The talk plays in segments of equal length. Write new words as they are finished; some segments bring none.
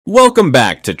Welcome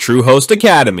back to TrueHost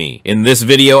Academy. In this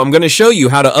video, I'm going to show you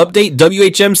how to update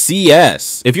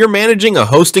WHMCS. If you're managing a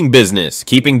hosting business,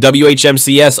 keeping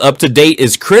WHMCS up to date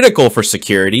is critical for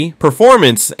security,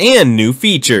 performance, and new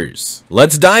features.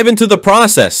 Let's dive into the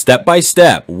process step by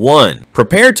step. 1.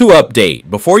 Prepare to update.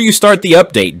 Before you start the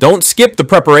update, don't skip the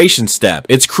preparation step.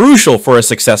 It's crucial for a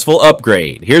successful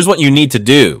upgrade. Here's what you need to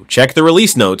do. Check the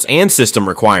release notes and system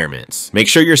requirements. Make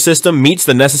sure your system meets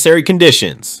the necessary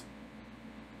conditions.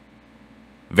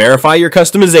 Verify your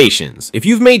customizations. If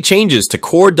you've made changes to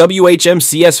core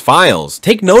WHMCS files,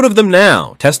 take note of them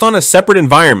now. Test on a separate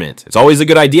environment. It's always a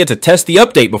good idea to test the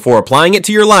update before applying it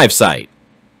to your live site.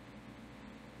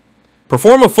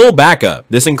 Perform a full backup.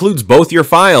 This includes both your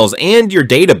files and your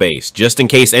database, just in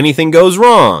case anything goes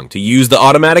wrong. To use the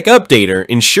automatic updater,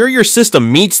 ensure your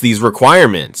system meets these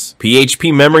requirements.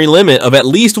 PHP memory limit of at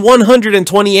least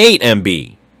 128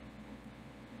 MB.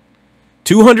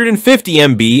 250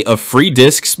 MB of free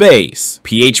disk space.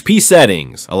 PHP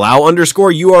settings. Allow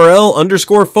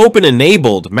 _URL _fopen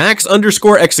enabled. Max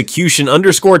 _execution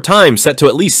 _time set to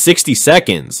at least 60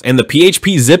 seconds. And the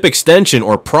PHP zip extension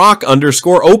or proc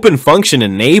 _open function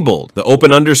enabled. The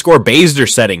open _Basder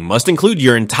setting must include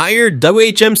your entire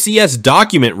WHMCS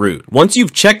document root. Once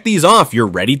you've checked these off, you're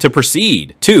ready to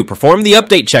proceed. 2. Perform the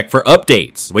update check for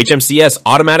updates. WHMCS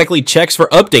automatically checks for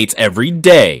updates every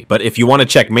day. But if you want to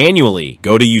check manually,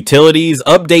 go to Utilities,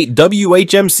 Update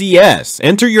WHMCS,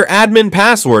 enter your admin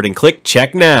password and click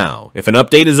Check Now. If an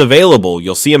update is available,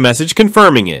 you'll see a message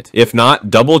confirming it. If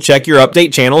not, double check your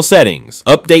update channel settings.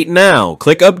 Update Now,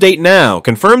 click Update Now,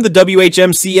 confirm the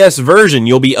WHMCS version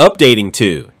you'll be updating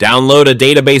to. Download a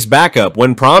database backup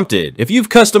when prompted. If you've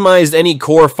customized any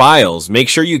core files, make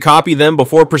sure you copy them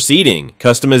before proceeding.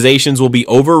 Customizations will be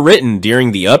overwritten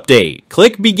during the update.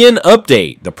 Click Begin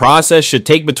Update. The process should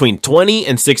take between 20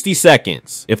 and 60 seconds.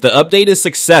 If the update is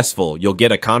successful, you'll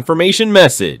get a confirmation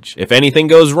message. If anything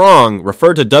goes wrong,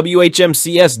 refer to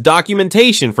WHMCS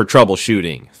documentation for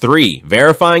troubleshooting. 3.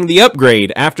 Verifying the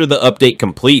upgrade after the update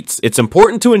completes. It's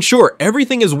important to ensure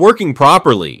everything is working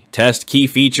properly. Test key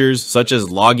features such as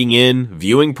logging in,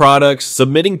 viewing products,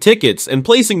 submitting tickets, and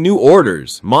placing new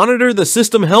orders. Monitor the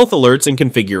system health alerts and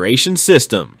configuration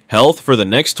system health for the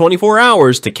next 24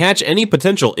 hours to catch any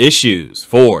potential issues.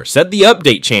 4. Set the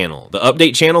update channel. The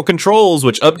update channel controls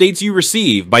which updates you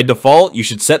receive. By default, you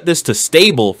should set this to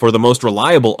stable for the most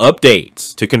reliable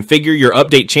updates. To configure your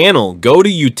update channel, go to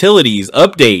Utilities,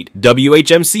 Update,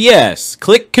 WHMCS.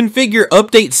 Click Configure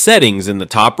Update Settings in the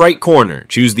top right corner.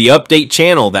 Choose the update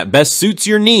channel that best suits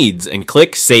your needs and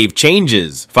click Save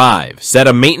Changes. 5. Set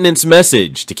a maintenance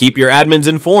message. To keep your admins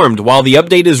informed while the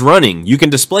update is running, you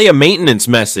can display a maintenance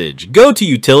message. Go to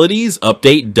Utilities,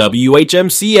 Update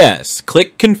WHMCS.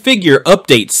 Click Configure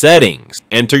Update Settings.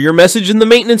 Enter your message in the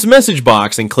maintenance message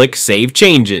box and click Save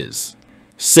Changes.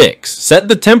 6. Set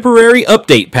the temporary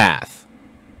update path.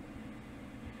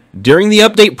 During the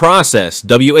update process,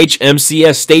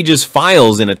 WHMCS stages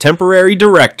files in a temporary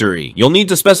directory. You'll need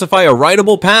to specify a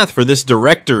writable path for this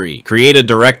directory. Create a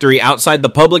directory outside the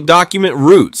public document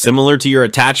root, similar to your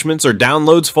attachments or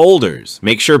downloads folders.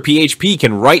 Make sure PHP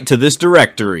can write to this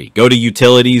directory. Go to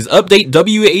Utilities, Update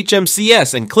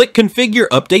WHMCS, and click Configure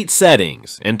Update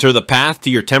Settings. Enter the path to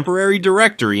your temporary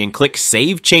directory and click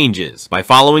Save Changes. By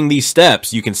following these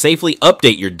steps, you can safely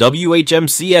update your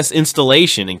WHMCS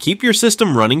installation and keep your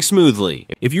system running smoothly.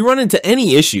 If you run into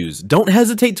any issues, don't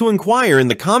hesitate to inquire in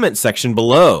the comment section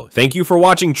below. Thank you for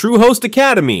watching TrueHost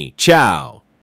Academy. Ciao.